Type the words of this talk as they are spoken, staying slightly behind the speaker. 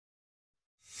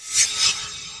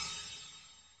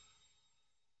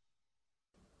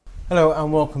Hello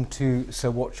and welcome to So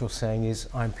What You're Saying Is.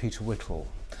 I'm Peter Whittle.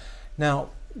 Now,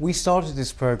 we started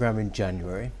this programme in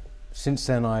January. Since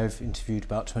then I've interviewed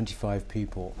about 25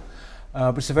 people.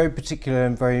 But it's a very particular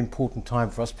and very important time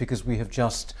for us because we have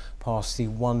just passed the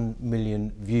 1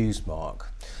 million views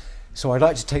mark. So I'd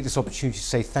like to take this opportunity to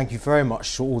say thank you very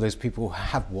much to all those people who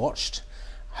have watched.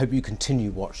 I hope you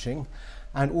continue watching,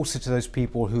 and also to those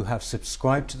people who have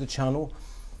subscribed to the channel,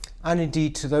 and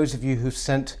indeed to those of you who've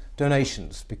sent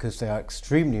donations, because they are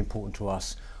extremely important to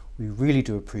us. We really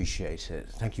do appreciate it.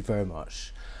 Thank you very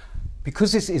much.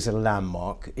 Because this is a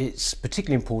landmark, it's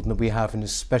particularly important that we have an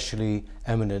especially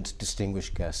eminent,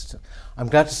 distinguished guest. I'm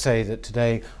glad to say that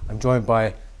today I'm joined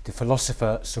by the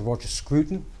philosopher Sir Roger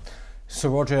Scruton. Sir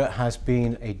Roger has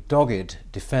been a dogged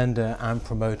defender and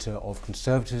promoter of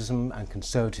conservatism and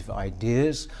conservative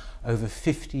ideas over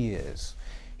 50 years.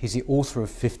 He's the author of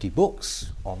 50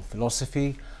 books on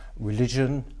philosophy,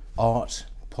 religion, art,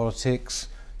 politics,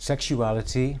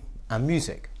 sexuality and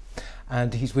music.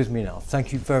 And he's with me now.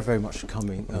 Thank you very, very much for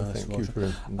coming, Thank Sir you Roger. for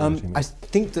inviting me. I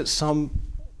think that some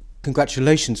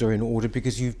congratulations are in order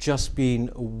because you've just been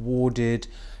awarded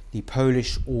the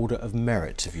Polish Order of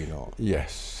Merit, have you not?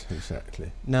 Yes,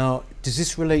 exactly. Now, does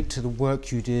this relate to the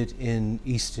work you did in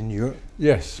Eastern Europe?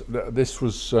 Yes, this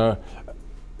was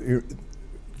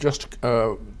just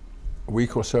a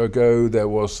week or so ago. There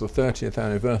was the 30th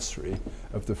anniversary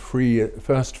of the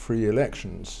first free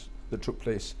elections that took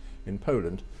place in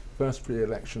Poland. First free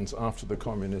elections after the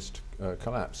communist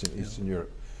collapse in Eastern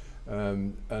Europe.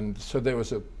 And so there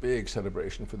was a big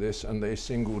celebration for this, and they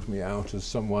singled me out as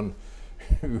someone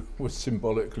who was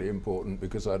symbolically important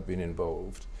because I'd been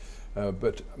involved.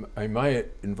 But my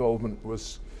involvement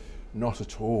was not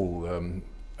at all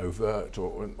overt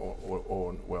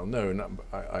or well known.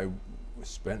 I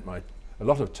spent a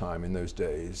lot of time in those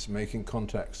days making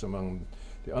contacts among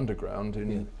the underground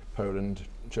in Poland,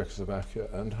 Czechoslovakia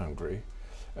and Hungary,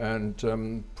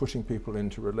 and putting people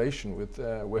into relation with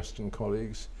their Western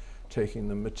colleagues, taking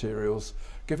them materials,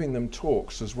 giving them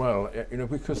talks as well,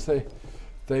 because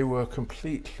they were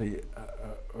completely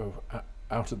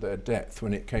out of their depth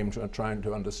when it came to trying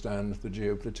to understand the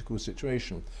geopolitical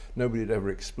situation. Nobody had ever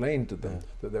explained to them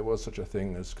that there was such a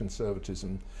thing as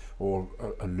conservatism or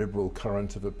a liberal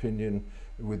current of opinion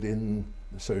within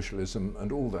socialism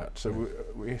and all that. So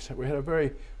we had a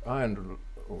very, I and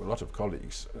a lot of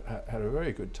colleagues had a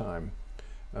very good time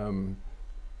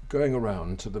going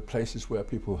around to the places where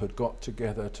people had got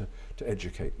together to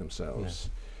educate themselves.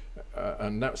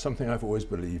 And that's something I've always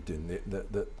believed in,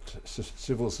 that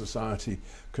civil society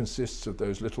consists of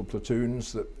those little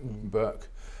platoons that Burke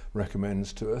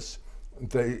recommends to us.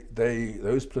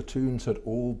 Those platoons had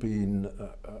all been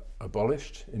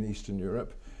abolished in Eastern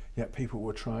Europe, yet people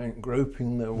were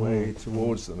groping their way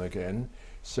towards them again.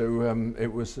 So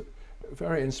it was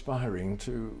very inspiring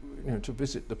to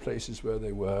visit the places where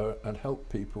they were and help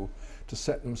people to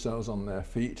set themselves on their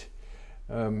feet.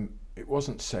 It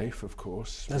wasn't safe, of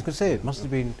course. I was going to say, it must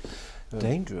have been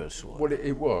dangerous. Well,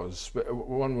 it was, but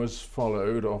one was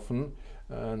followed often,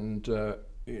 and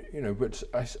but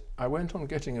I went on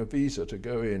getting a visa to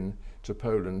go in to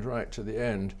Poland right to the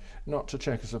end, not to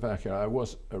Czechoslovakia. I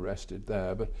was arrested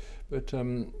there, but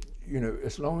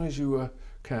as long as you were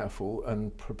careful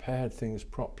and prepared things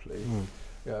properly,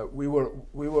 we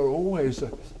were always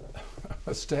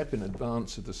a step in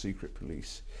advance of the secret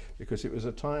police, because it was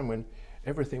a time when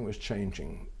everything was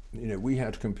changing. We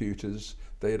had computers.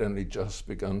 They had only just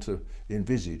begun to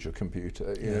envisage a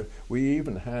computer. We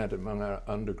even had among our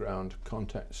underground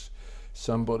contacts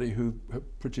somebody who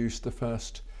produced the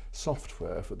first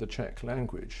software for the Czech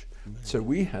language. So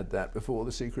we had that before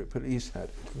the secret police had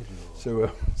it. So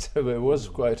there was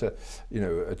quite a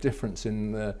difference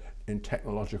in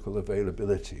technological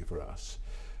availability for us.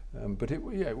 But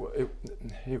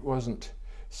it wasn't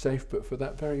safe, but for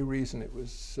that very reason it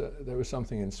was there was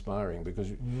something inspiring, because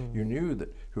you knew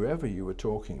that whoever you were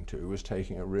talking to was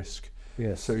taking a risk.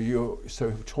 Yes.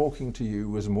 So talking to you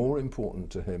was more important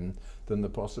to him than the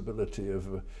possibility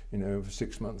of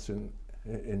 6 months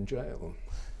in jail.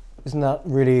 Isn't that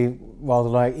really rather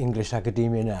like English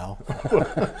academia now? Well,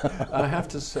 I have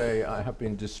to say I have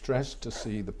been distressed to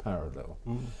see the parallel.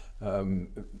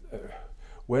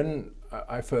 When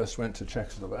I first went to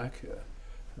Czechoslovakia,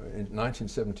 in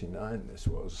 1979 this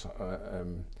was,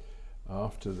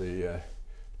 after the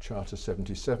Charter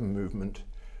 77 movement,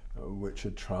 which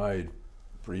had tried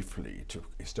briefly to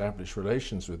establish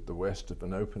relations with the West of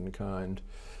an open kind.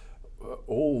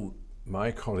 All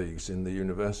my colleagues in the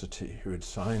university who had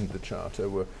signed the Charter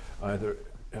were either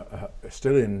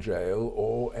still in jail,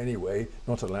 or anyway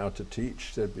not allowed to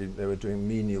teach. They were doing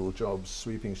menial jobs,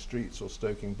 sweeping streets or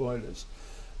stoking boilers.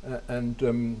 And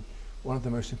one of the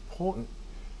most important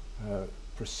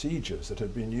procedures that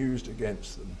had been used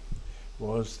against them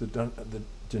was the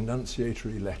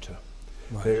denunciatory letter.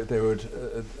 Right. They would,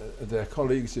 their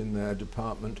colleagues in their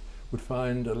department would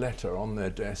find a letter on their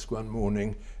desk one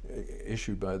morning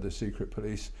issued by the secret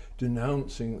police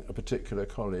denouncing a particular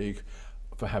colleague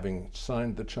for having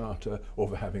signed the charter or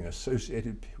for having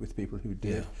associated with people who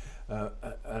did,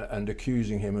 and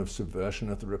accusing him of subversion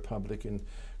of the Republic in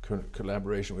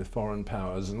collaboration with foreign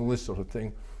powers and all this sort of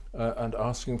thing, and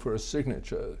asking for a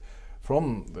signature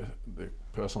from the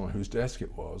person on whose desk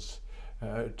it was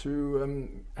to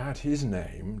add his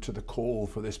name to the call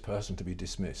for this person to be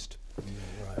dismissed.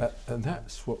 Right. And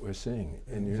that's what we're seeing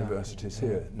in universities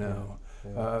here now.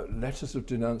 Letters of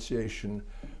denunciation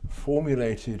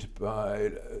formulated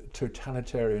by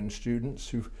totalitarian students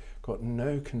who've got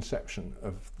no conception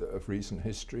of recent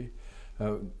history,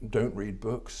 don't read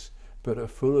books, but are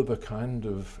full of a kind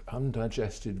of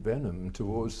undigested venom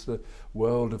towards the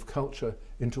world of culture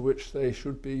into which they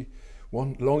should be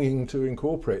longing to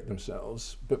incorporate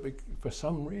themselves, but for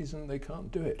some reason they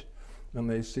can't do it. And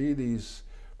they see these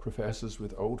professors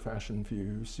with old-fashioned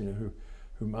views, you know,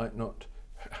 who might not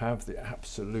have the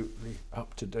absolutely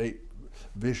up-to-date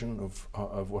vision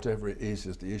of whatever it is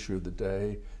as the issue of the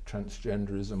day,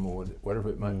 transgenderism or whatever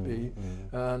it might be.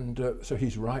 And so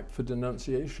he's ripe for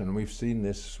denunciation. We've seen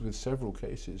this with several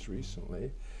cases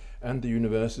recently. And the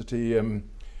university,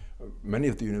 many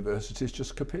of the universities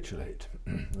just capitulate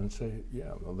and say,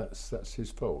 yeah, well, that's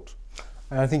his fault.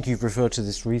 I think you've referred to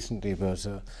this recently, but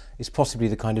it's possibly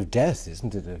the kind of death,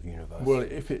 isn't it, of university? Well,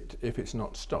 if it's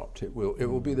not stopped, it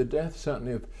will be the death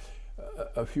certainly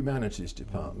of humanities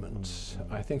departments.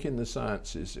 I think in the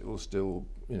sciences it will still,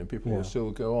 you know, people will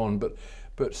still go on,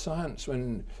 but science,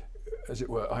 when, as it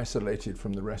were, isolated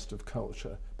from the rest of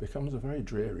culture, becomes a very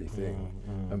dreary thing,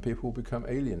 and people become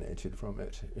alienated from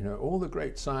it. You know, all the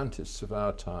great scientists of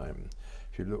our time,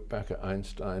 if you look back at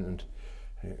Einstein and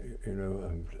you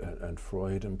know, and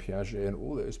Freud and Piaget and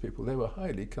all those people, they were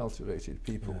highly cultivated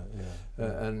people,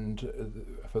 and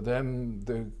for them,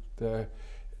 their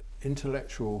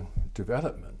intellectual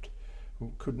development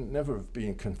could never have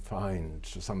been confined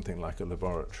to something like a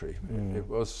laboratory. It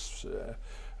was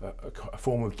a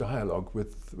form of dialogue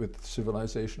with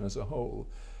civilization as a whole.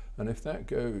 And if that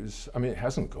goes, I mean, it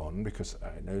hasn't gone, because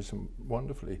I know some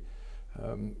wonderfully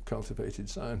cultivated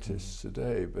scientists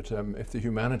today, but if the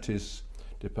humanities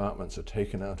departments are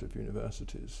taken out of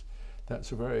universities,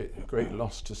 that's a very great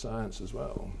loss to science as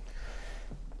well.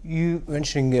 You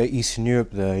mentioning Eastern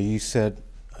Europe there, you said,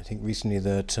 I think recently,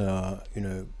 that you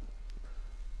know,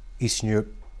 Eastern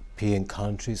European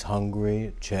countries,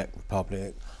 Hungary, Czech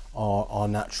Republic, are our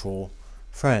natural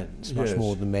friends, much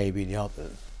more than maybe the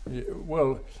others. Yeah,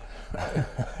 well,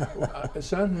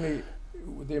 certainly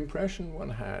the impression one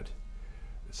had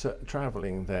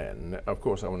travelling then, of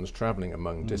course I was travelling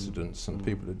among dissidents and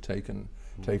people who'd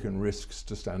taken risks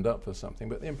to stand up for something,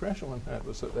 but the impression one had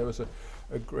was that there was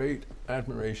a great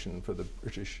admiration for the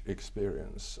British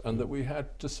experience, and that we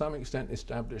had to some extent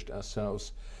established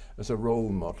ourselves as a role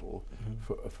model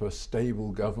for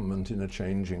stable government in a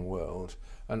changing world.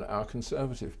 And our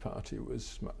Conservative Party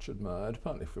was much admired,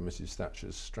 partly for Mrs.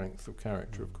 Thatcher's strength of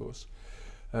character, of course,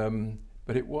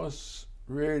 but it was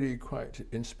really quite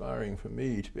inspiring for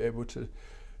me to be able to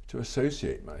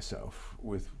associate myself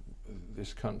with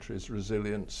this country's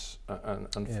resilience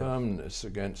and firmness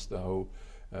against the whole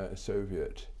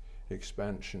Soviet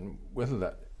expansion. Whether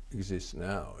that exists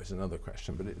now is another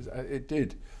question, but it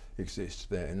did exist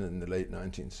then in the late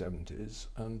 1970s,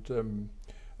 and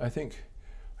I think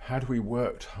had we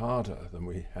worked harder than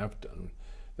we have done,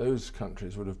 those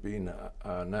countries would have been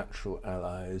our natural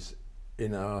allies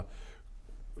in our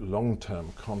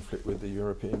long-term conflict with the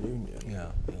European Union.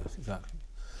 Yeah, yes, exactly.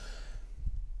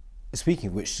 Speaking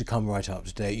of which, to come right up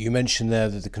to date, you mentioned there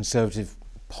that the Conservative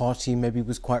Party maybe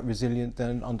was quite resilient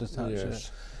then under Thatcher.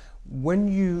 Yes. When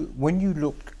you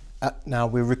look at, now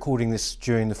we're recording this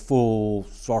during the full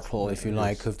throttle, if you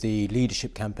like, of the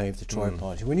leadership campaign of the Tory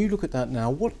Party. When you look at that now,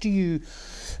 what do you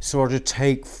sort of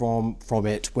take from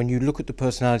it when you look at the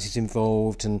personalities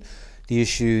involved and the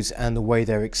issues and the way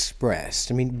they're expressed?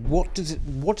 I mean, what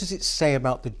does it say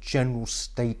about the general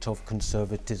state of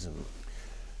conservatism?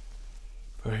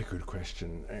 Very good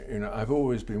question. You know, I've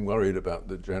always been worried about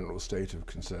the general state of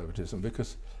conservatism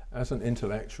because, as an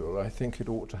intellectual, I think it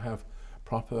ought to have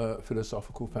proper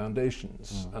philosophical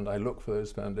foundations, and I look for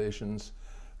those foundations,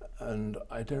 and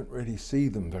I don't really see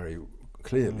them very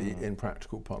clearly in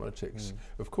practical politics.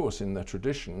 Of course, in the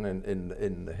tradition,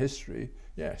 in the history,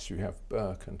 yes, you have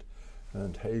Burke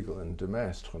and Hegel and de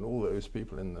Maistre and all those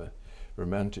people in the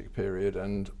Romantic period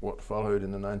and what followed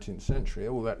in the 19th century.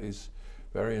 All that is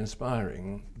very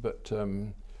inspiring, but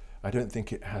I don't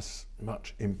think it has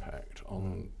much impact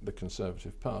on the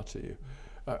Conservative Party.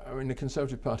 I mean, the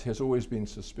Conservative Party has always been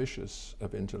suspicious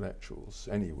of intellectuals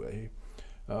anyway,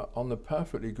 on the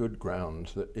perfectly good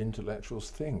ground that intellectuals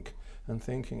think, and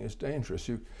thinking is dangerous.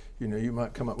 You know, you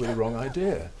might come up with the wrong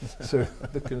idea. So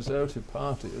the Conservative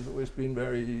Party has always been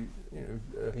very,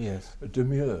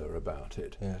 demure about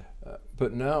it. Yeah.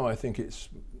 But now I think it's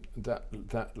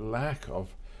that lack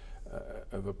of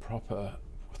a proper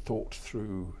thought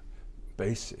through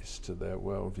basis to their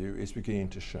worldview is beginning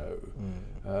to show,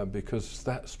 because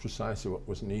that's precisely what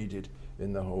was needed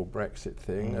in the whole Brexit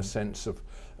thing, a sense of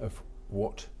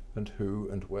what and who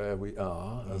and where we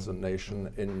are as a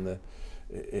nation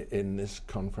in this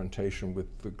confrontation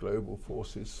with the global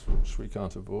forces which we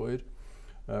can't avoid.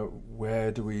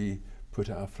 Where do we put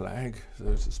our flag, so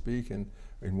to speak, in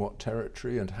what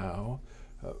territory and how?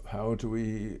 How do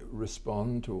we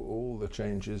respond to all the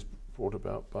changes brought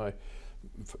about by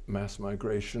mass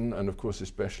migration, and of course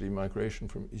especially migration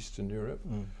from Eastern Europe?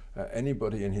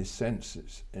 Anybody in his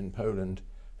senses in Poland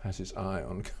has his eye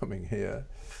on coming here.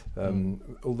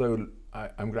 Although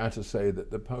I'm glad to say that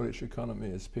the Polish economy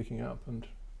is picking up, and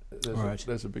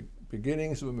there's a big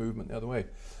beginnings of a movement the other way.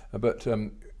 But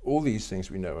all these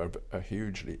things we know are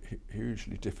hugely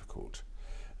difficult,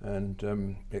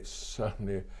 and it's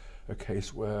certainly a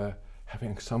case where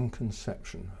having some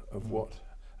conception of what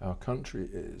our country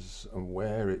is and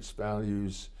where its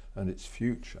values and its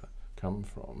future come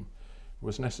from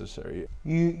was necessary.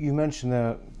 You mentioned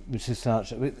there, Mrs.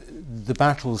 Thatcher, the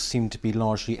battles seem to be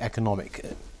largely economic.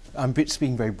 I'm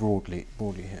speaking very broadly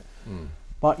here.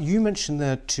 But you mentioned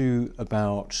there too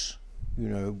about,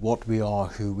 what we are,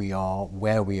 who we are,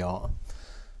 where we are.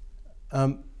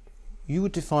 You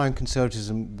would define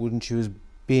conservatism, wouldn't you, as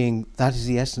being, that is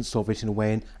the essence of it in a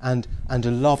way, and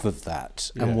a love of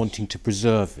that, and wanting to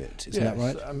preserve it. Isn't that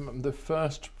right? The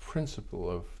first principle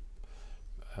of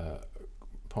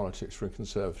politics for a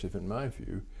conservative, in my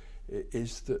view,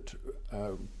 is that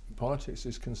politics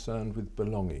is concerned with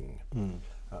belonging.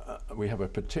 We have a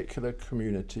particular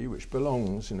community which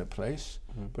belongs in a place,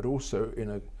 but also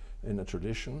in a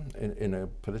tradition, in a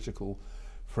political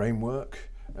framework,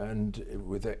 and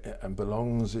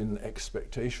belongs in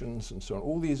expectations and so on.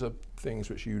 All these are things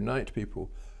which unite people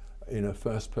in a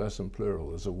first-person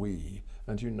plural as a we,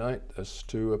 and unite us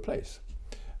to a place.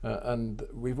 And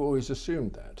we've always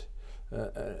assumed that.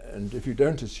 And if you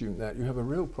don't assume that, you have a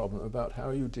real problem about how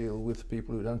you deal with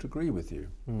people who don't agree with you.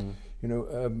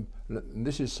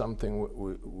 This is something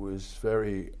was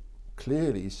very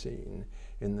clearly seen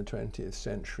in the 20th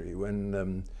century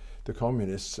when the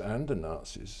communists and the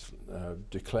Nazis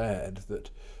declared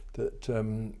that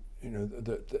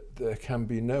there can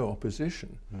be no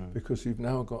opposition because we've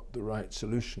now got the right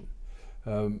solution.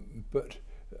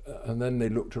 And then they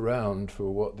looked around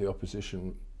for what the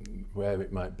opposition, where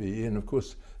it might be, and of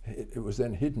course it was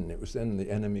then hidden. It was then the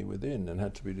enemy within and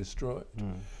had to be destroyed.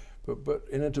 But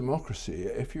in a democracy,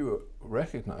 if you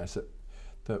recognize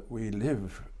that we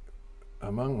live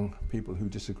among people who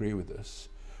disagree with us,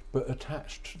 but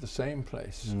attached to the same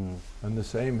place and the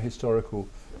same historical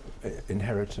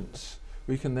inheritance,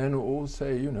 we can then all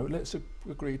say, let's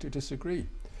agree to disagree.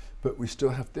 But we still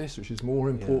have this, which is more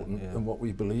important than what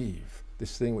we believe.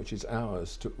 This thing which is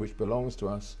ours, which belongs to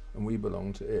us, and we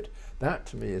belong to it. That,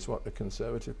 to me, is what the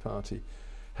Conservative Party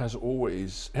has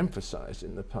always emphasised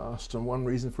in the past, and one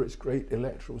reason for its great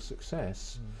electoral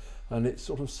success. And it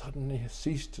sort of suddenly has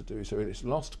ceased to do so. It's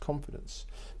lost confidence,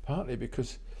 partly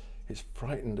because it's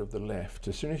frightened of the left.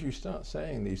 As soon as you start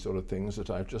saying these sort of things that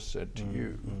I've just said to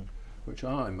you, which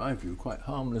are, in my view, quite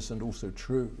harmless and also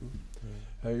true,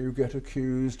 you get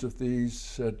accused of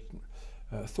these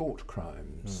thought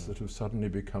crimes that have suddenly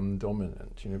become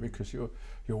dominant, because you're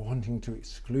wanting to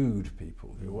exclude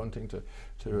people, you're wanting to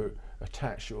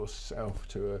attach yourself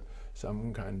to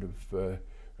some kind of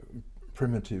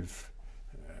primitive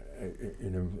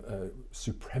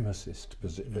supremacist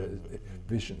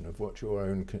vision of what your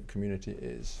own community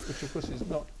is, which of course is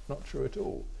not true at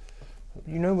all.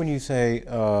 When you say,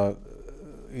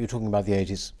 you're talking about the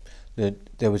 80s,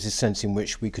 that there was this sense in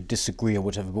which we could disagree or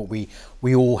whatever, but we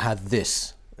all had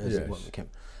this, as it became.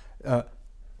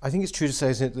 I think it's true to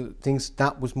say, isn't it, that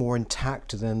that was more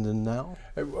intact then than now?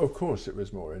 Of course it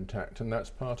was more intact, and that's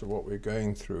part of what we're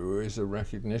going through, is a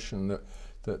recognition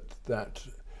that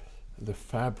the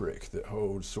fabric that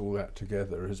holds all that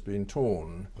together has been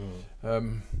torn.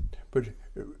 But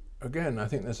again, I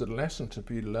think there's a lesson to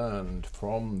be learned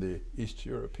from the East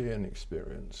European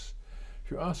experience.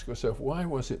 If you ask yourself, why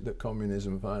was it that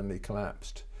communism finally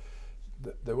collapsed?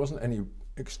 There wasn't any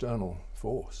external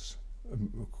force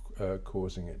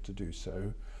causing it to do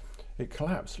so. It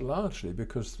collapsed largely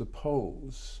because the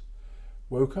Poles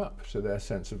woke up to their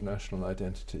sense of national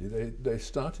identity. They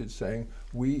started saying,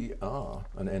 we are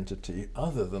an entity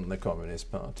other than the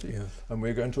Communist Party, and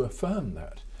we're going to affirm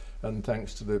that. And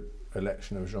thanks to the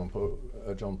election of John Paul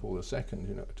II,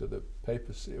 you know, to the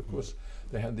papacy, of course,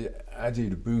 they had the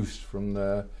added boost from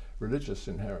their religious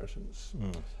inheritance.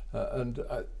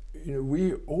 You know,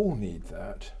 we all need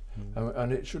that,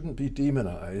 and it shouldn't be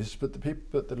demonized. But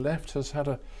the left has had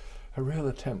a real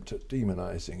attempt at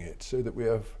demonizing it, so that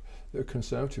the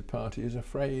Conservative Party is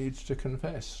afraid to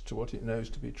confess to what it knows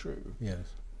to be true. Yes.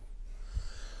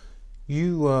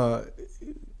 You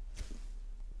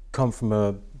come from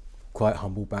a quite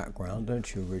humble background,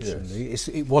 don't you, originally? Yes.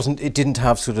 It didn't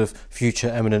have sort of future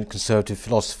eminent conservative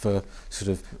philosopher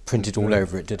sort of printed all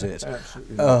over it, did it?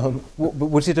 Absolutely.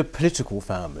 Was it a political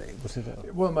family?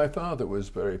 Well, my father was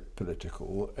very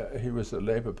political. He was a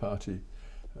Labour Party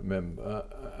member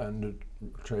and a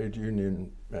trade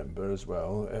union member as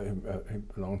well. He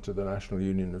belonged to the National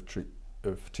Union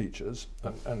of Teachers,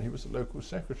 and he was the local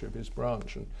secretary of his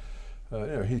branch, and you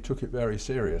know, he took it very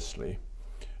seriously.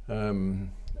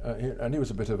 And he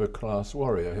was a bit of a class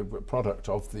warrior, a product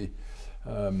of the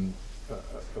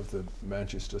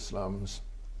Manchester slums,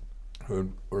 who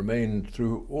remained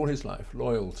through all his life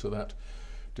loyal to that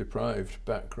deprived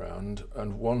background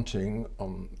and wanting,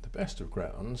 on the best of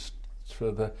grounds,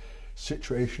 for the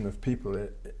situation of people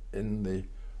in the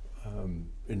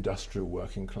industrial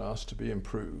working class to be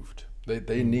improved.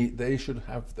 They should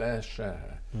have their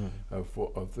share of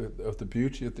the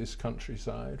beauty of this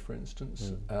countryside, for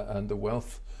instance, and the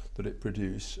wealth that it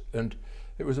produced. And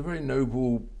it was a very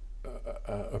noble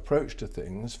approach to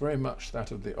things, very much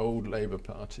that of the old Labour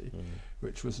Party,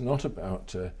 which was not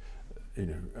about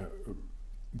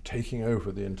taking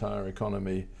over the entire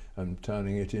economy and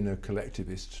turning it in a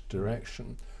collectivist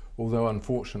direction. Although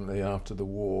Unfortunately after the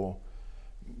war,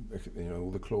 you know,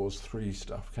 all the Clause 3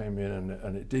 stuff came in,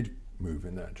 and it did move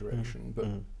in that direction.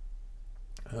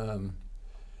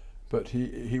 But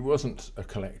he wasn't a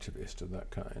collectivist of that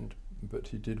kind, but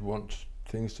he did want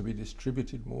things to be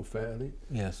distributed more fairly.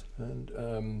 Yes.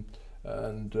 And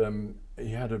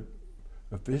he had a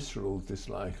visceral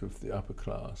dislike of the upper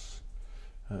class.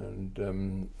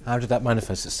 And how did that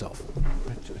manifest itself?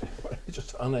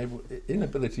 Just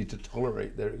inability to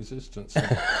tolerate their existence,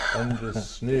 and the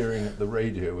sneering at the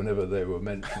radio whenever they were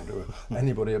mentioned, or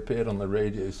anybody appeared on the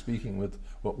radio speaking with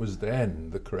what was then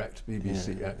the correct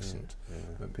BBC accent,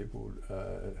 when people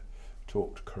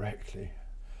talked correctly.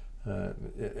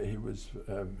 He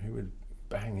would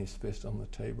bang his fist on the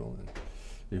table,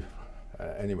 and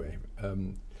anyway.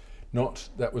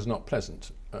 That was not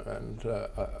pleasant, and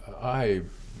I,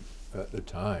 at the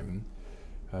time,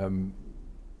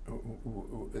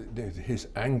 his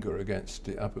anger against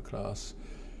the upper class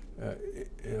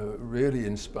really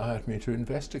inspired me to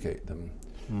investigate them.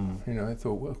 You know, I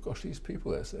thought, well, gosh, these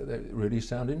people, they really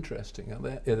sound interesting. Are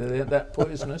they that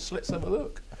poisonous? Let's have a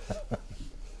look.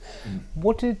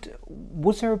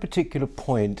 Was there a particular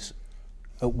point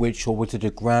at which, or was it a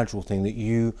gradual thing, that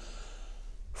you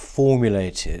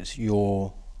formulated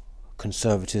your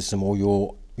conservatism or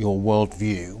your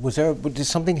worldview? Did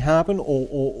something happen,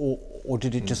 or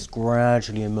did it just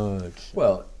gradually emerge?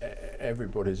 Well,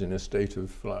 everybody's in a state of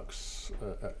flux,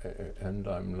 and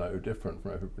I'm no different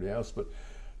from everybody else.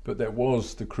 But there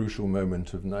was the crucial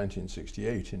moment of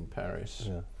 1968 in Paris,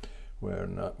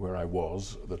 where I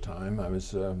was at the time.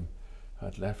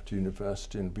 I'd left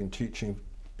university and been teaching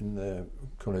in the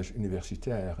Collège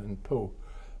Universitaire in Pau.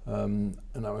 And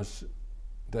I was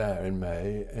there in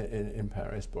May in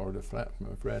Paris, borrowed a flat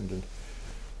from a friend,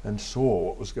 and saw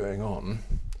what was going on,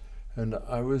 and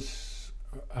I was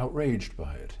outraged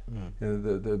by it. You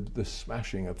know, the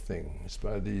smashing of things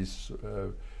by these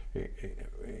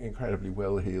incredibly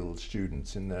well-heeled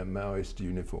students in their Maoist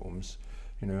uniforms.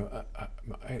 You know,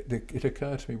 it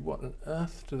occurred to me, what on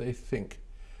earth do they think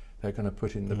they're going to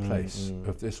put in the place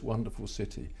of this wonderful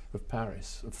city of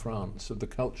Paris, of France, of the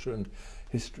culture and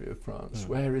history of France?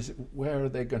 Where are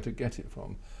they going to get it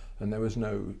from? And there was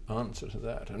no answer to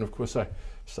that. And of course I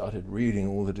started reading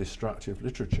all the destructive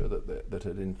literature that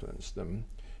had influenced them,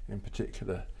 in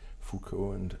particular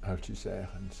Foucault and Althusser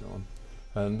and so on.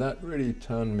 And that really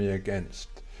turned me against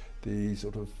the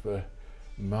sort of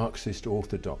Marxist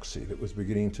orthodoxy that was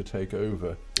beginning to take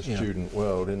over the student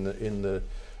world in the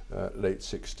late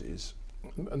 60s.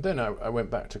 And then I went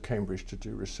back to Cambridge to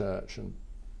do research, and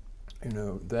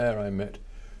there I met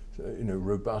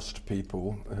robust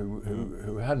people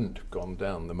who hadn't gone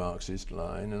down the Marxist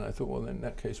line, and I thought, well, in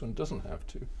that case one doesn't have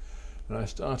to. And I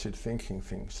started thinking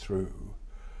things through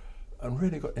and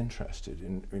really got interested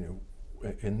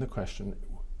in the question,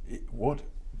 what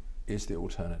is the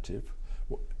alternative?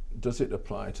 Does it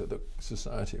apply to the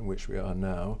society in which we are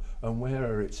now, and where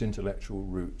are its intellectual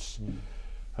roots?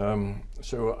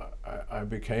 So I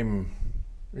became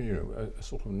a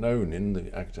sort of known in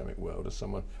the academic world as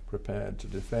someone prepared to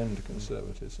defend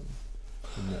conservatism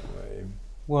in that way.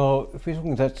 Well, if we're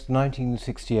talking, that's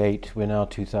 1968, we're now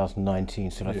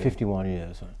 2019, so like 51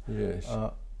 years. Yes.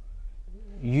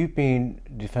 You've been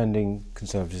defending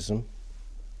conservatism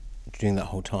during that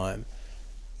whole time.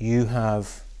 You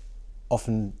have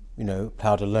often,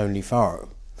 ploughed a lonely furrow,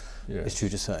 it's true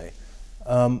to say.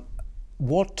 And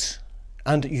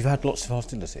you've had lots of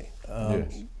hostility.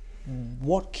 Yes.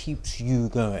 What keeps you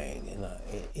going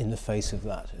in the face of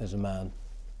that as a man?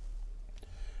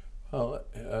 Well,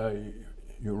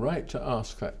 you're right to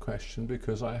ask that question,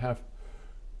 because I have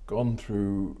gone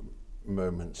through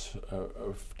moments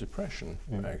of depression,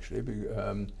 actually.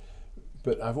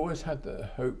 But I've always had the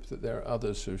hope that there are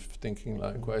others who are thinking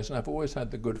likewise, and I've always had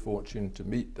the good fortune to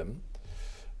meet them.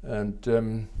 And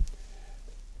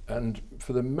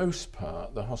for the most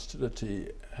part, the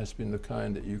hostility has been the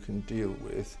kind that you can deal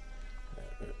with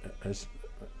as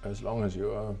long as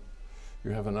you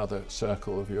have another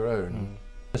circle of your own.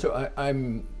 So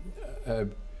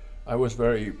I was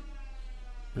very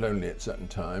lonely at certain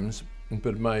times,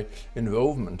 but my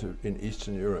involvement in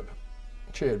Eastern Europe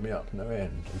cheered me up no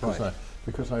end,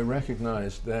 because I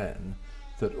recognized then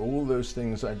that all those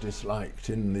things I disliked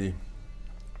in the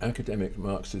academic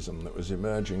Marxism that was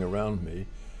emerging around me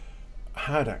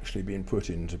had actually been put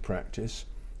into practice,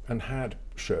 and had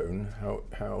shown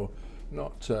how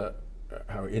not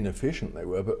how inefficient they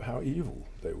were, but how evil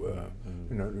they were.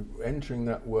 Entering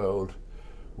that world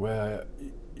where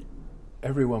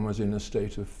everyone was in a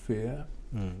state of fear,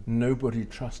 nobody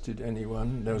trusted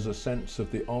anyone, there was a sense of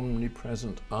the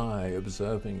omnipresent eye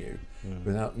observing you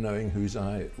without knowing whose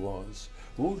eye it was.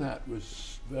 All that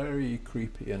was very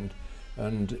creepy, and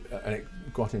it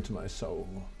got into my soul,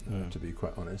 to be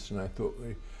quite honest. And I thought,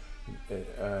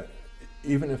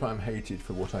 even if I'm hated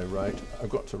for what I write, I've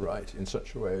got to write in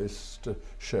such a way as to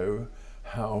show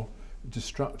how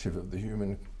destructive of the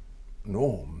human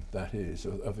norm that is,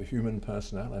 of the human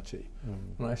personality.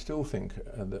 And I still think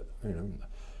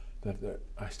that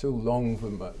I still long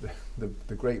for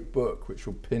the great book which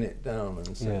will pin it down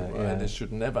and say, this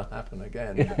should never happen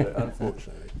again,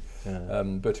 unfortunately.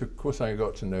 But of course I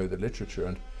got to know the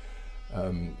literature,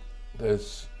 and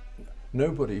there's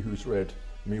nobody who's read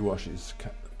Miłosz's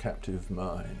Captive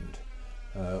Mind,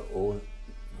 or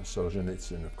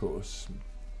Solzhenitsyn, of course,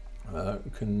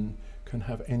 can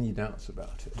have any doubts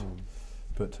about it.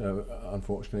 But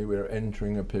unfortunately we're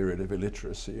entering a period of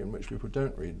illiteracy in which people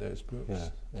don't read those books.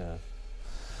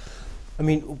 I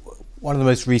mean, one of the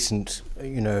most recent,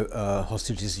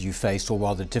 hostilities you faced, or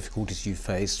rather difficulties you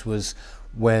faced, was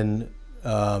when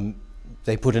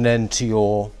they put an end to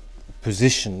your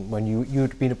position when you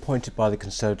had been appointed by the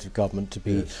Conservative government to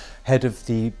be head of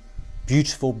the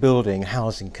beautiful building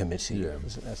housing committee.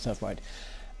 That's not right.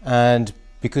 And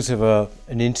because of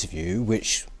an interview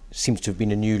which seems to have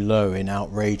been a new low in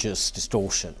outrageous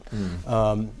distortion,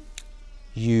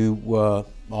 you were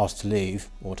asked to leave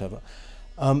or whatever.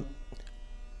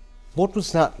 What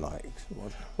was that like?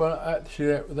 Well,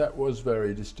 actually that was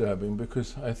very disturbing,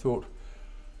 because I thought,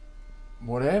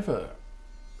 whatever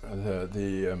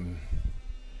the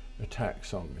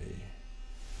attacks on me,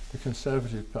 the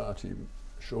Conservative Party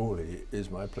surely is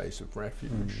my place of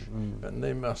refuge, and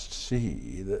they must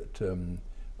see that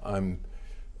I'm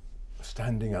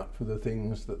standing up for the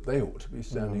things that they ought to be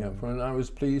standing up for, and I was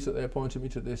pleased that they appointed me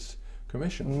to this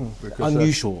commission. Because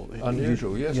unusual,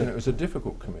 yes, and it was a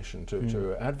difficult commission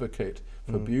to advocate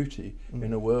for beauty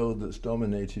in a world that's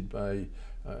dominated by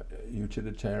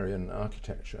utilitarian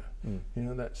architecture.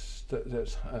 That's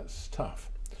tough,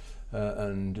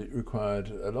 and it required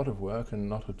a lot of work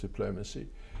and a lot of diplomacy.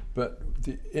 But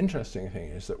the interesting thing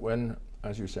is that when,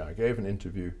 as you say, I gave an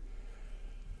interview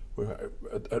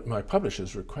at my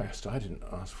publisher's request, I didn't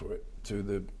ask for it, to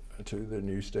the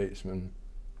New Statesman.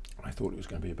 I thought it was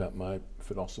going to be about my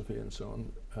philosophy and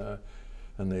so on,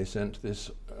 and they sent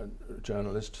this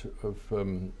journalist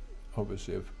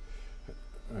obviously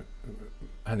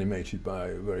animated by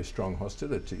a very strong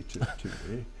hostility to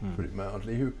me, put it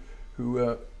mildly,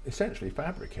 who essentially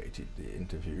fabricated the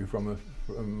interview from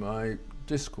my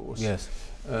discourse. Yes.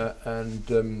 And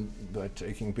by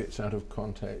taking bits out of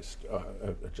context,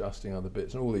 adjusting other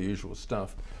bits, and all the usual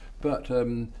stuff, but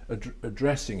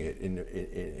addressing it in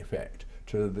effect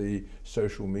to the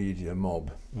social media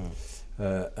mob,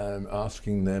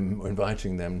 asking them,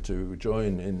 inviting them to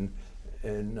join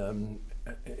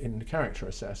in character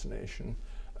assassination.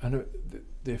 And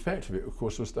the effect of it, of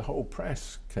course, was the whole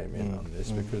press came in on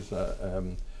this, because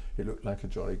it looked like a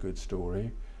jolly good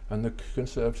story, and the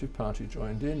Conservative Party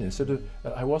joined in. Instead of,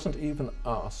 I wasn't even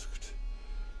asked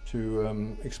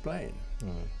to explain.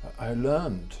 I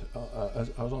learned,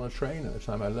 I was on a train at the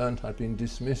time, I learned I'd been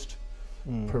dismissed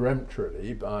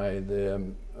peremptorily by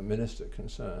the minister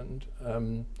concerned,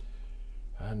 and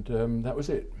that was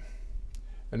it.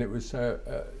 And it was,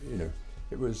 you know,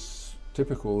 it was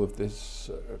typical of this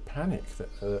panic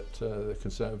that the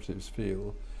Conservatives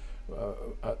feel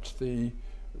at the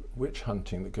witch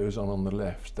hunting that goes on the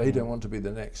left. They don't want to be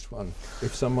the next one.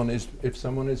 If someone is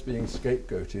being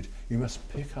scapegoated, you must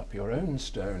pick up your own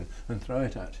stone and throw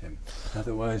it at him.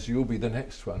 Otherwise, you'll be the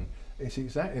next one. It's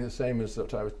exactly the same as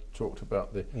that I talked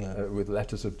about with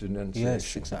letters of denunciation.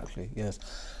 Yes, exactly. Yes.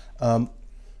 I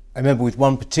remember with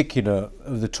one particular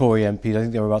of the Tory MPs, I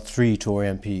think there were about 3 Tory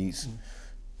MPs,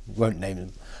 won't name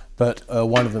them, but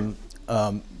one of them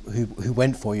who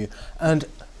went for you, and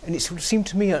it sort of seemed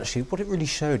to me actually what it really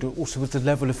showed also was the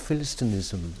level of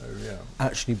Philistinism.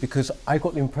 Actually, because I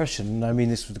got the impression, and I mean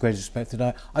this with the greatest respect,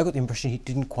 that I got the impression he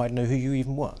didn't quite know who you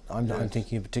even were. I'm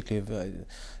thinking particularly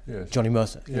of Johnny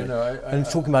Mercer, and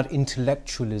talking about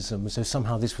intellectualism, so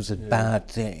somehow this was a bad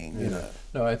thing. You know.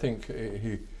 No, I think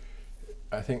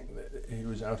he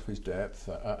was out of his depth.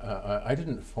 I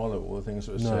didn't follow all the things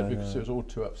that were said because it was all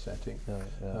too upsetting.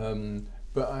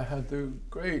 But I had the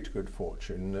great good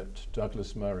fortune that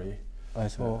Douglas Murray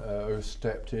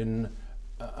stepped in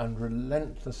and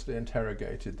relentlessly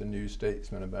interrogated the New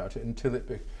Statesman about it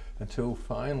until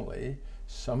finally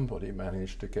somebody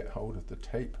managed to get hold of the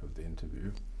tape of the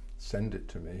interview, send it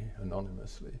to me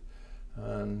anonymously,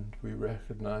 and we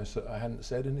recognised that I hadn't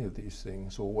said any of these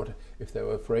things, or what if there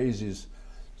were phrases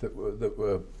that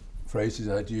were phrases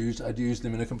I'd used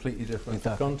them in a completely different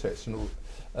context,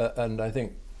 and I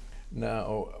think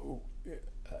now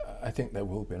I think there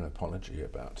will be an apology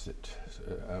about it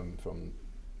from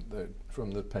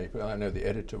the paper. I know the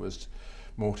editor was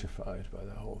mortified by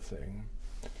the whole thing,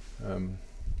 and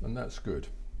that's good.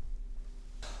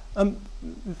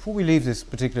 Before we leave this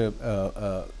particular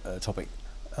topic,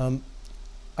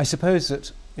 I suppose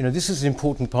that this is an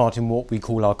important part in what we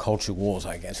call our culture wars.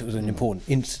 I guess it was an important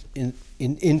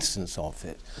instance of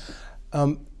it.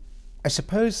 I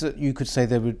suppose that you could say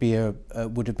there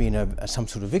would have been some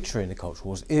sort of victory in the culture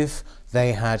wars if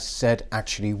they had said,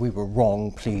 actually, we were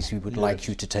wrong, please, we would like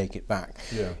you to take it back.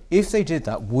 If they did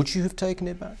that, would you have taken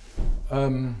it back?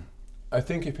 I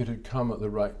think if it had come at the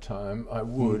right time, I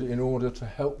would, in order to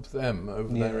help them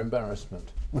over their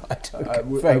embarrassment. Right, okay.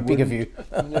 Very big of you.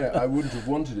 I wouldn't have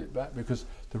wanted it back, because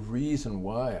the reason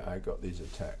why I got these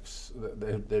attacks,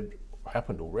 they'd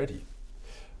happened already,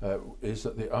 is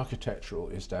that the architectural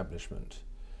establishment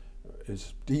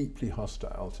is deeply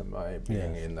hostile to my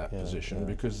being in that position,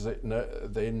 because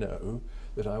they know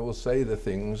that I will say the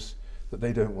things that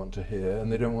they don't want to hear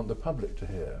and they don't want the public to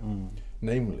hear.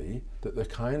 Namely, that the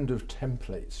kind of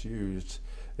templates used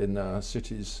in our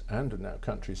cities and in our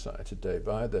countryside today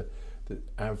by the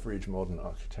average modern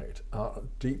architect are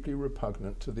deeply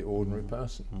repugnant to the ordinary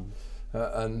person.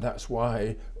 And that's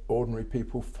why ordinary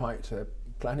people fight their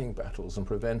planning battles and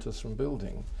prevent us from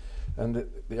building. And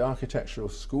the architectural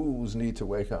schools need to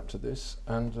wake up to this,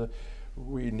 and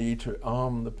we need to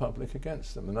arm the public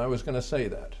against them. And I was going to say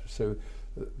that. So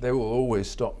they will always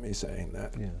stop me saying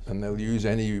that, and they'll use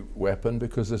any weapon,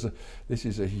 because this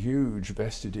is a huge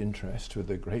vested interest with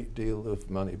a great deal of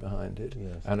money behind it,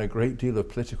 and a great deal of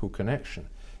political connection,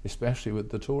 especially with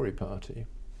the Tory party.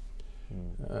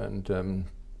 And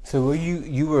so were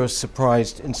you were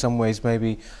surprised in some ways,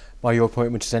 maybe, by your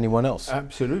appointment as anyone else?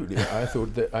 Absolutely. I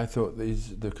thought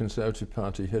the Conservative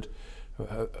Party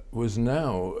was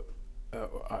now.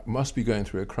 Must be going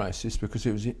through a crisis, because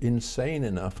it was insane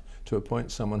enough to appoint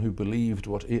someone who believed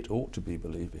what it ought to be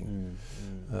believing.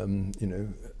 On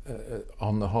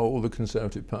the whole, the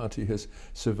Conservative Party has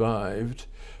survived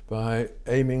by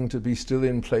aiming to be still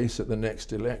in place at the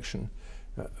next election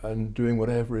and doing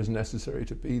whatever is necessary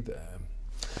to be there.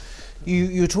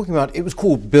 You were talking about, it was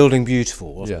called Building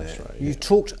Beautiful, wasn't it? Yes, right. You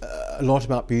talked a lot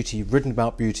about beauty, you've written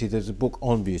about beauty, there's a book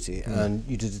on beauty, and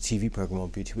you did a TV programme on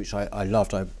beauty, which I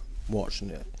loved. I watched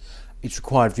it. it's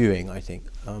required viewing, I think.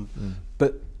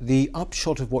 But the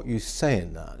upshot of what you say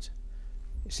in that,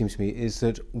 it seems to me, is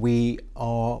that we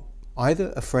are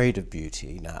either afraid of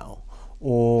beauty now,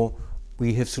 or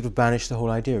we have sort of banished the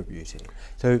whole idea of beauty.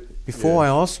 So before I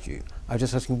ask you, I was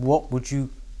just asking, what would you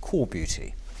call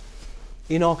beauty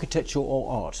in architecture or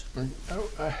art?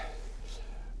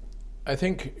 I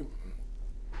think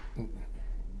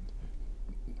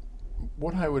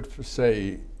what I would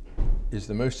say is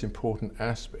the most important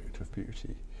aspect of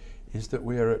beauty is that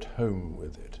we are at home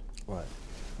with it. Right.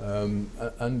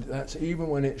 And that's even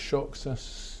when it shocks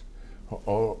us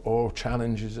or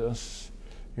challenges us,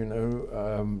 you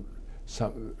know.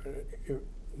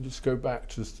 Just go back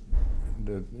to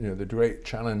the great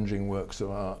challenging works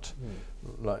of art,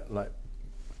 like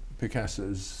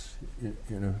Picasso's,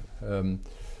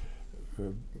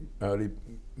 early,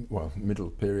 middle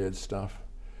period stuff,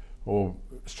 or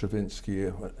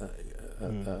Stravinsky,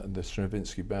 the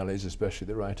Stravinsky ballets, especially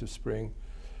The Rite of Spring,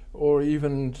 or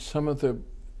even some of the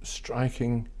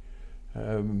striking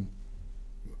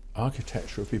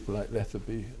architecture of people like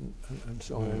Letherby and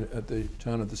so on at the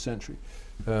turn of the century.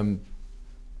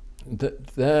 That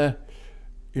there,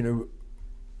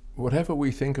 whatever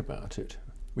we think about it,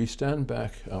 we stand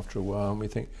back after a while and we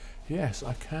think, yes,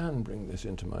 I can bring this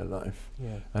into my life,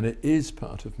 and it is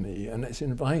part of me, and it's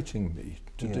inviting me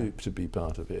to be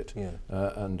part of it,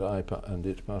 and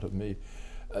it's part of me.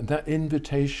 And that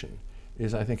invitation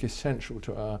is, I think, essential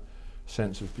to our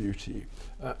sense of beauty.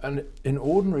 And in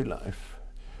ordinary life,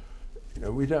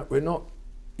 we're not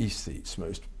aesthetes,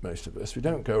 most of us. We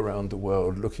don't go around the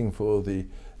world looking for the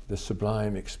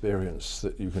sublime experience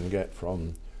that you can get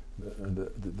from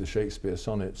the Shakespeare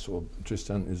sonnets or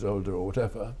Tristan and Isolde or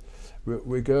whatever.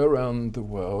 We go around the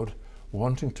world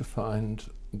wanting to find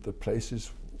the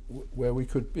places where we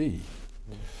could be,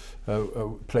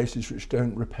 places which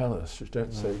don't repel us, which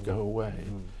don't say go away,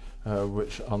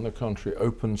 which on the contrary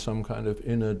open some kind of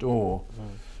inner door.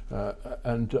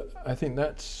 And I think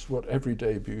that's what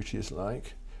everyday beauty is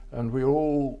like, and we're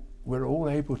all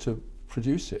able to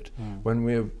produce it. When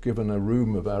we're given a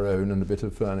room of our own and a bit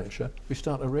of furniture, we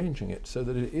start arranging it so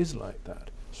that it is like that,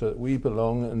 so that we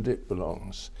belong and it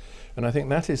belongs. And I think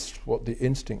that is what the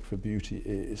instinct for beauty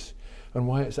is, and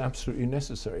why it's absolutely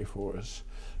necessary for us,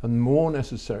 and more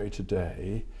necessary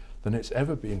today than it's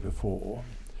ever been before,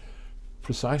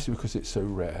 precisely because it's so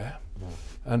rare,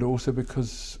 and also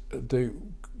because the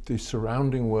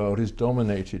surrounding world is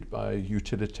dominated by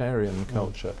utilitarian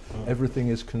culture. Everything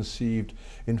is conceived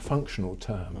in functional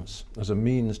terms, as a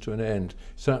means to an end.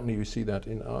 Certainly you see that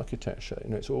in architecture.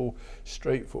 It's all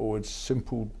straightforward,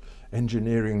 simple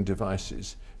engineering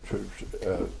devices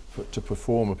to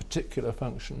perform a particular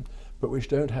function, but which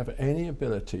don't have any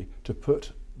ability to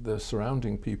put the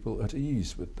surrounding people at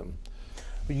ease with them.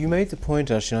 But you made the point,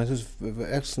 actually, and I thought it was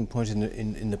an excellent point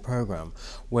in the programme,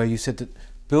 where you said that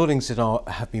buildings that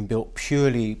have been built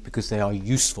purely because they are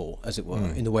useful, as it were,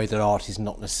 in the way that art is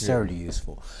not necessarily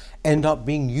useful, end up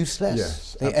being useless.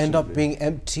 Yes, they end up being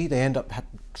empty. They end up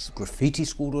having graffiti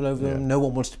scrawled all over them. No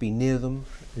one wants to be near them.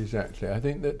 Exactly. I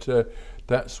think that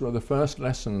that's the first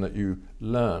lesson that you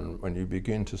learn when you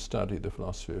begin to study the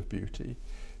philosophy of beauty,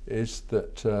 is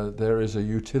that there is a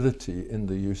utility in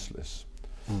the useless,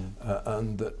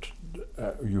 and that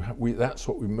that's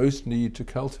what we most need to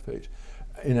cultivate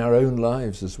in our own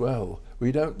lives as well.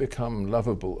 We don't become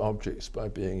lovable objects by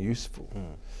being useful,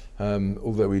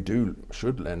 although we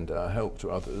should lend our help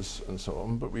to others and so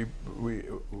on. But we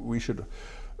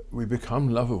become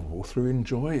lovable through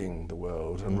enjoying the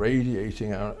world and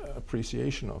radiating our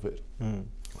appreciation of it,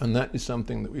 and that is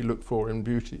something that we look for in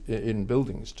beauty in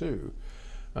buildings too.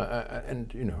 I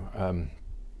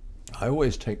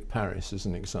always take Paris as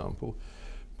an example,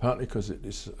 partly because it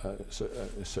is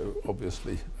so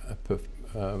obviously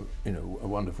a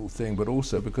wonderful thing, but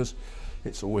also because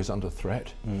it's always under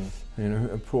threat.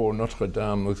 Poor Notre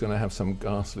Dame was going to have some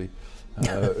ghastly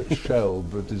shell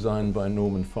designed by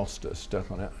Norman Foster stuck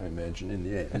on it, I imagine, in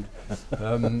the end.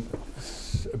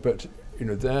 But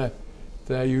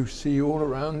there you see all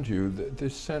around you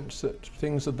this sense that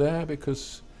things are there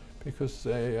because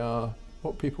they are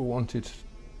what people wanted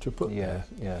to put there.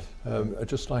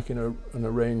 Just like in an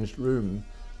arranged room,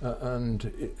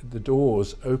 and the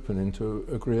doors open into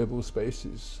agreeable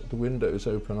spaces, the windows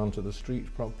open onto the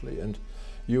street properly, and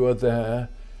you are there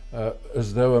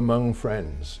as though among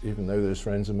friends, even though those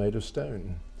friends are made of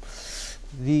stone.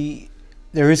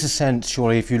 There is a sense,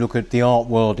 surely, if you look at the art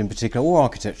world in particular, or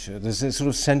architecture, there's a sort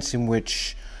of sense in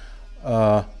which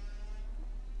the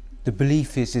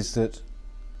belief is that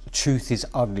truth is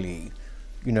ugly,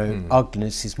 you know,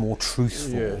 ugliness is more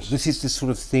truthful. Yes. This is the sort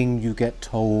of thing you get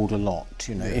told a lot,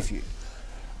 you know, if you...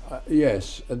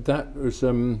 Yes, that was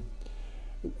the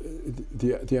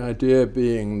idea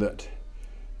being that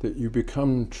you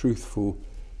become truthful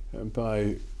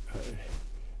by,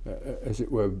 as it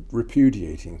were,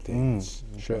 repudiating things,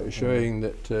 showing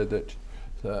that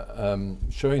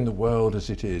showing the world as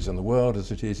it is, and the world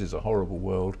as it is a horrible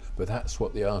world, but that's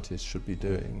what the artist should be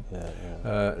doing.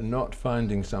 Not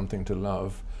finding something to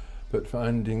love, but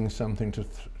finding something to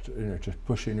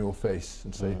push in your face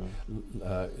and say,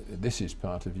 this is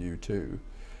part of you too.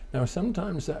 Now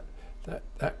sometimes that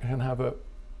can have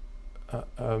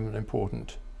an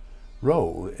important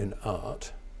role in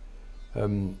art.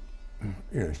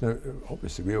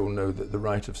 Obviously we all know that The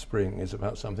Rite of Spring is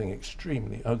about something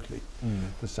extremely ugly,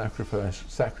 the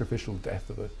sacrificial death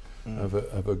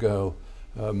of a girl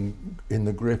in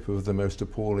the grip of the most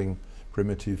appalling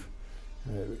primitive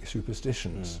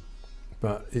superstitions.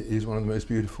 But it is one of the most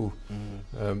beautiful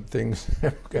things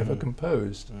ever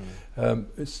composed.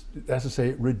 It's, as I say,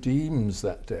 it redeems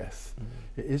that death.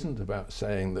 It isn't about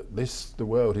saying that the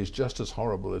world is just as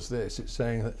horrible as this. It's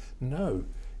saying that, no,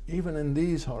 even in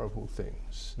these horrible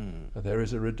things, there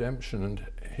is a redemption, and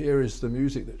here is the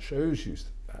music that shows you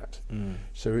that.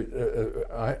 So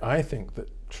I think that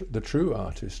the true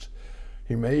artist,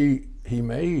 he may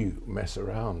mess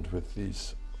around with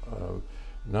these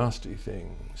nasty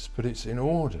things, but it's in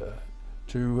order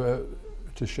to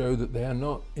show that they are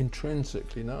not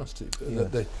intrinsically nasty,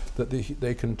 that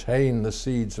they contain the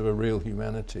seeds of a real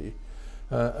humanity,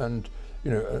 and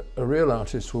a real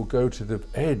artist will go to the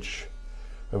edge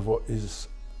of what is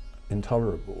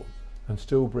intolerable and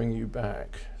still bring you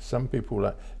back. Some people,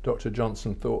 like Dr.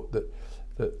 Johnson, thought that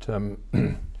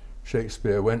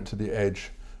Shakespeare went to the edge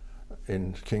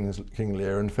in King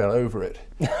Lear and fell over it,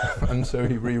 and so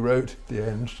he rewrote the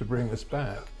end to bring us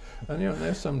back. And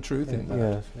there's some truth in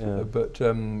that. But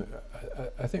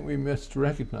I think we must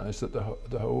recognise that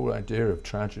the whole idea of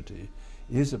tragedy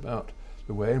is about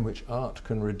the way in which art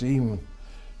can redeem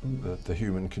the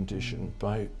human condition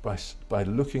by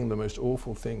looking the most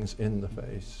awful things in the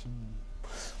face.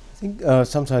 I think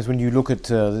sometimes when you look at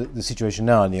the situation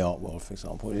now in the art world, for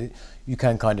example, you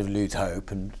can kind of lose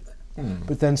hope,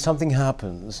 but then something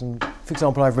happens. And for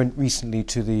example, I went recently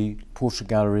to the Portrait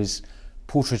Gallery's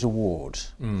Portrait Award,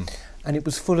 and it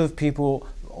was full of people.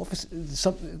 Obviously,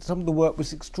 some of the work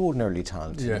was extraordinarily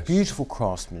talented, beautiful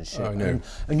craftsmanship,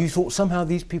 and you thought somehow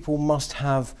these people must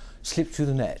have slipped through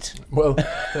the net. Well,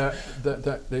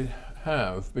 that they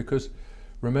have, because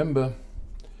remember,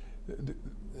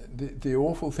 the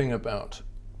awful thing about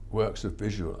works of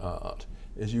visual art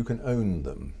is you can own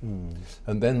them,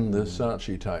 and then the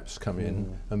Saatchi types come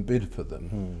in and bid for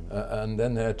them, and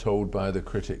then they're told by the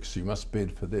critics, you must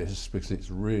bid for this because it's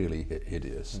really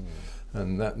hideous,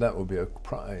 and that will be a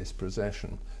prized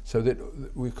possession. So that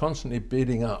we're constantly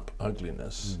bidding up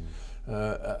ugliness,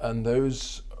 and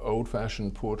those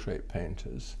old-fashioned portrait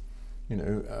painters,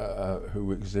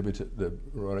 who exhibit at the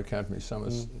Royal Academy Summer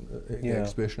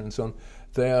exhibition and so on,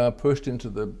 they are pushed into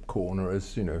the corner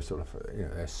as they're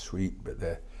sweet,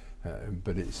 but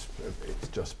it's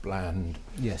just bland.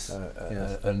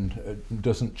 And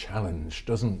doesn't challenge,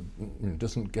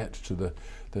 doesn't get to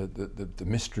the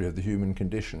mystery of the human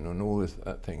condition and all those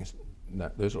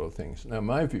sort of things. Now,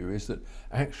 my view is that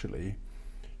actually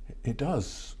it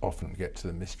does often get to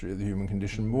the mystery of the human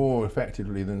condition more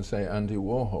effectively than, say, Andy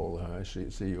Warhol, who I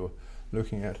see you're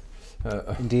looking at.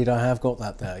 Indeed, I have got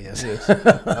that there, yes.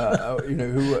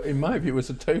 Who, in my view, was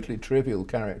a totally trivial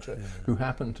character who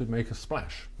happened to make a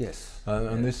splash.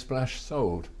 And this splash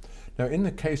sold. Now, in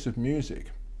the case of music,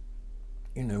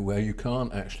 where you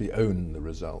can't actually own the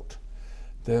result,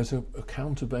 there's a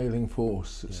countervailing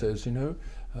force that says,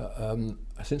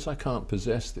 since I can't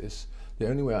possess this, the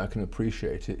only way I can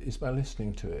appreciate it is by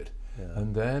listening to it.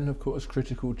 And then, of course,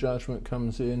 critical judgment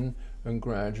comes in, and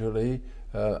gradually,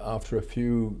 after a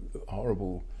few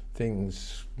horrible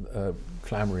things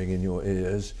clamouring in your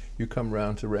ears, you come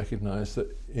round to recognise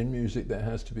that in music there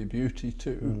has to be beauty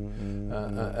too.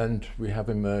 And we have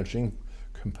emerging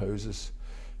composers,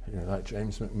 like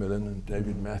James Macmillan and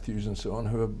David Matthews and so on,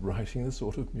 who are writing the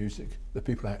sort of music that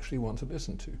people actually want to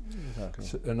listen to.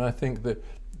 So, and I think that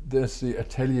there's the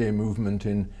atelier movement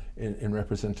in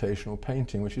representational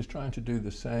painting, which is trying to do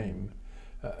the same.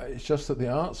 It's just that the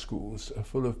art schools are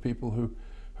full of people who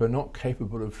are not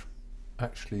capable of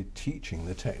actually teaching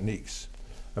the techniques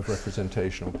of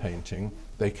representational painting.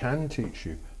 They can teach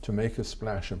you to make a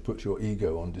splash and put your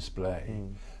ego on display,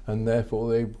 and therefore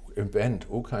they invent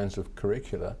all kinds of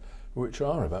curricula which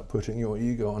are about putting your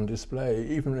ego on display,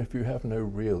 even if you have no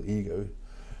real ego.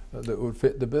 that would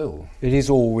fit the bill. It is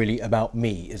all really about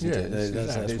me, isn't it?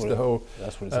 That's That's the whole.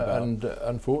 That's what it's about. And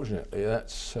unfortunately,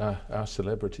 that's our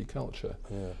celebrity culture.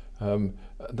 Yeah.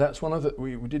 That's one of the.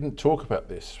 We didn't talk about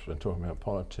this when talking about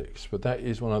politics, but that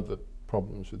is one of the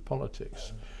problems with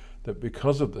politics. That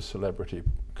because of the celebrity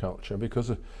culture,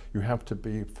 because you have to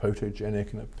be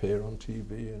photogenic and appear on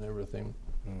TV and everything,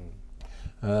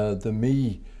 the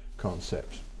me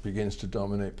concept begins to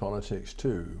dominate politics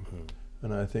too.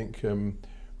 And I think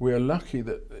we're lucky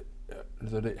that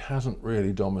it hasn't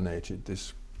really dominated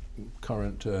this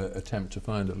current attempt to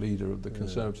find a leader of the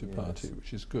Conservative Party,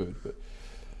 which is good. But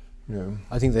you know,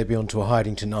 I think they'd be onto a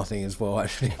hiding to nothing as well,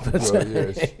 actually. But, well,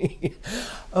 yes.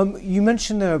 You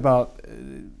mentioned there about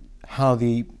how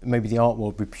maybe the art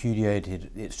world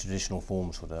repudiated its traditional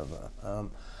forms, whatever.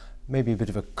 Maybe a bit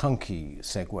of a clunky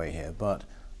segue here, but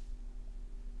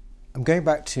I'm going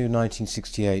back to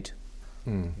 1968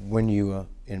 when you were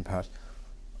in Paris,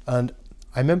 and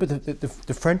I remember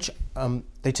the French,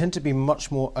 they tend to be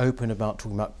much more open about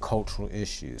talking about cultural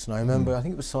issues. And I remember, I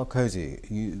think it was Sarkozy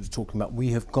who was talking about, we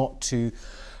have got to,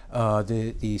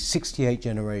 the 68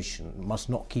 generation must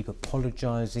not keep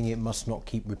apologising, it must not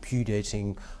keep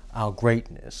repudiating our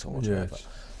greatness or whatever. Yes.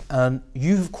 And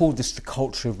you have called this the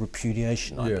culture of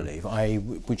repudiation, I believe,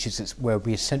 which is where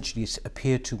we essentially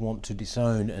appear to want to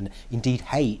disown and indeed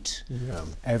hate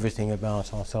everything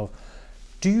about ourselves.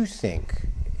 Do you think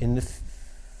in the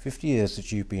 50 years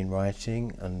that you've been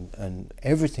writing and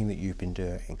everything that you've been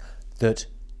doing, that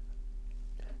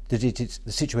the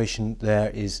situation there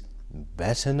is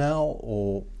better now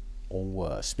or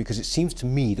worse? Because it seems to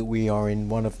me that we are in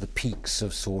one of the peaks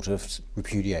of sort of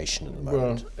repudiation at the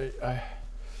moment. Well,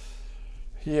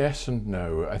 yes and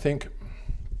no. I think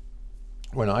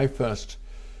when I first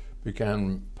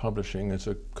began publishing as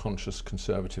a conscious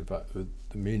conservative, with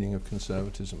the meaning of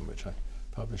conservatism, which I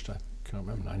published, I can't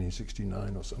remember,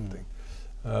 1969 or something.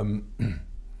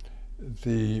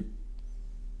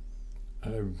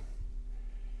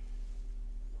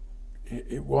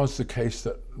 It was the case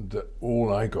that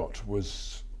all I got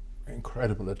was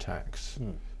incredible attacks.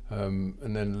 And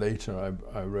then later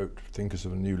I wrote Thinkers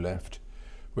of a New Left,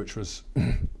 which was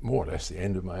more or less the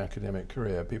end of my academic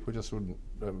career. People just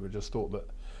just thought that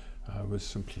I was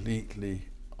completely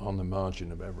on the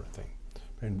margin of everything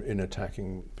in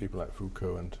attacking people like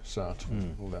Foucault and Sartre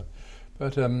and all that.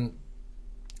 But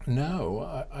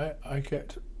now I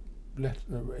get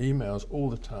emails all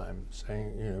the time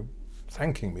saying, you know,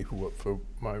 thanking me for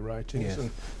my writings and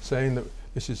saying that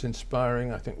this is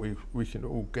inspiring. I think we can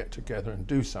all get together and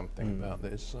do something about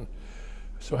this. And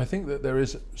so I think that there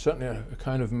is certainly a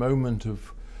kind of moment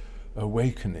of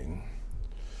awakening,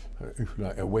 if you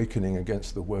like, awakening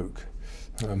against the woke.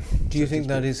 Do you think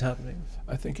that is happening?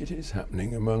 I think it is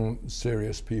happening among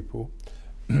serious people,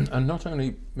 and not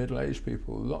only middle-aged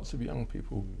people. Lots of young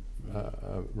people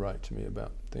write to me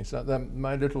about things like that.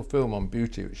 My little film on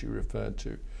beauty, which you referred to,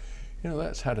 you know,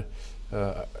 that's had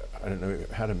I don't know,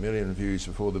 it had 1 million views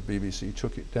before the BBC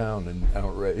took it down in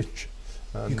outrage.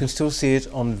 You can still see it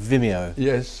on Vimeo.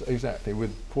 Yes, exactly,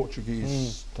 with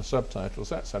Portuguese subtitles.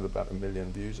 That's had about 1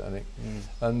 million views, I think.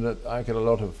 And I get a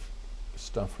lot of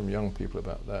stuff from young people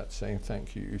about that, saying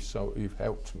thank you, you've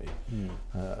helped me.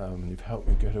 You've helped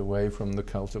me get away from the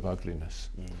cult of ugliness.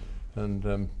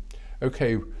 And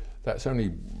okay, that's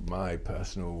only my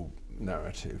personal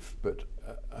narrative, but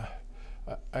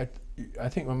I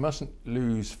think one mustn't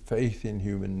lose faith in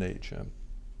human nature.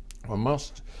 One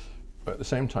must, at the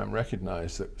same time,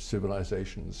 recognize that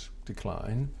civilizations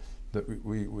decline, that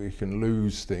we can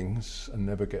lose things and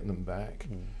never get them back,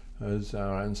 as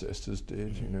our ancestors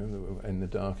did, you know, in the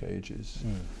Dark Ages.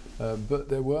 But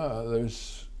there were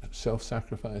those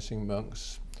self-sacrificing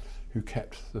monks who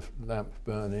kept the lamp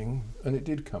burning, and it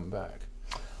did come back.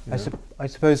 I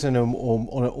suppose on an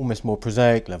almost more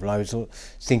prosaic level, I was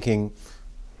thinking,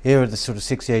 here are the sort of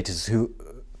 68ers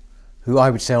who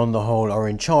I would say on the whole are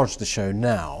in charge of the show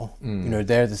now. You know,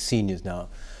 they're the seniors now.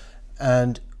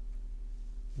 And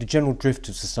the general drift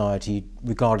of society,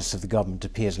 regardless of the government,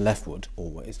 appears leftward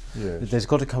always. Yes. There's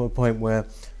got to come a point where,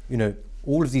 you know,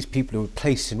 all of these people who are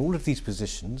placed in all of these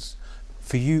positions,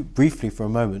 for you, briefly for a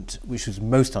moment, which was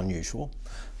most unusual,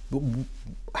 but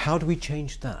how do we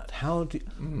change that?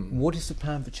 What is the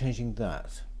plan for changing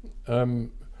that?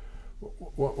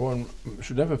 One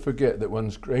should never forget that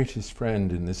one's greatest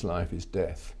friend in this life is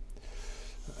death.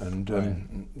 And,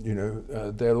 you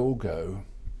know, they'll all go.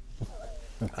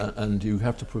 And you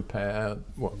have to prepare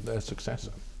their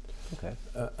successor. Okay.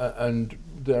 And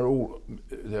there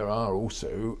are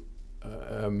also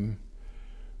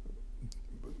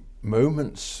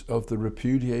moments of the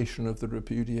repudiation of the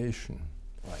repudiation.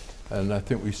 Right. And I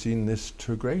think we've seen this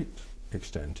to a great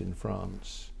extent in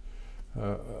France.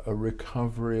 A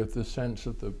recovery of the sense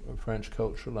of the French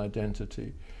cultural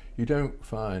identity. You don't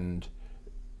find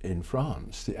in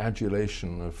France the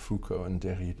adulation of Foucault and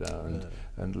Derrida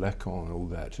and Lacan and all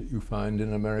that you find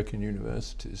in American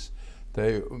universities.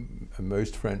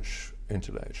 Most French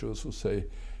intellectuals will say,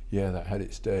 yeah, that had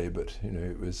its day, but you know,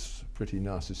 it was pretty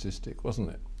narcissistic, wasn't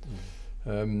it?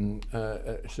 And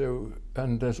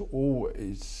there's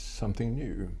always something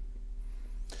new.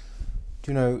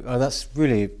 Do you know, that's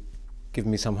really given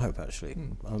me some hope, actually.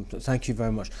 Thank you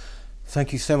very much.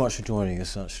 Thank you so much for joining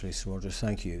us, actually, Sir Roger.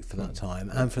 Thank you for that time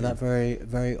and for that very,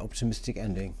 very optimistic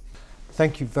ending.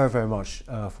 Thank you very, very much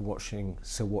for watching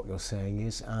So What You're Saying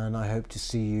Is, and I hope to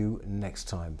see you next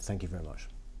time. Thank you very much.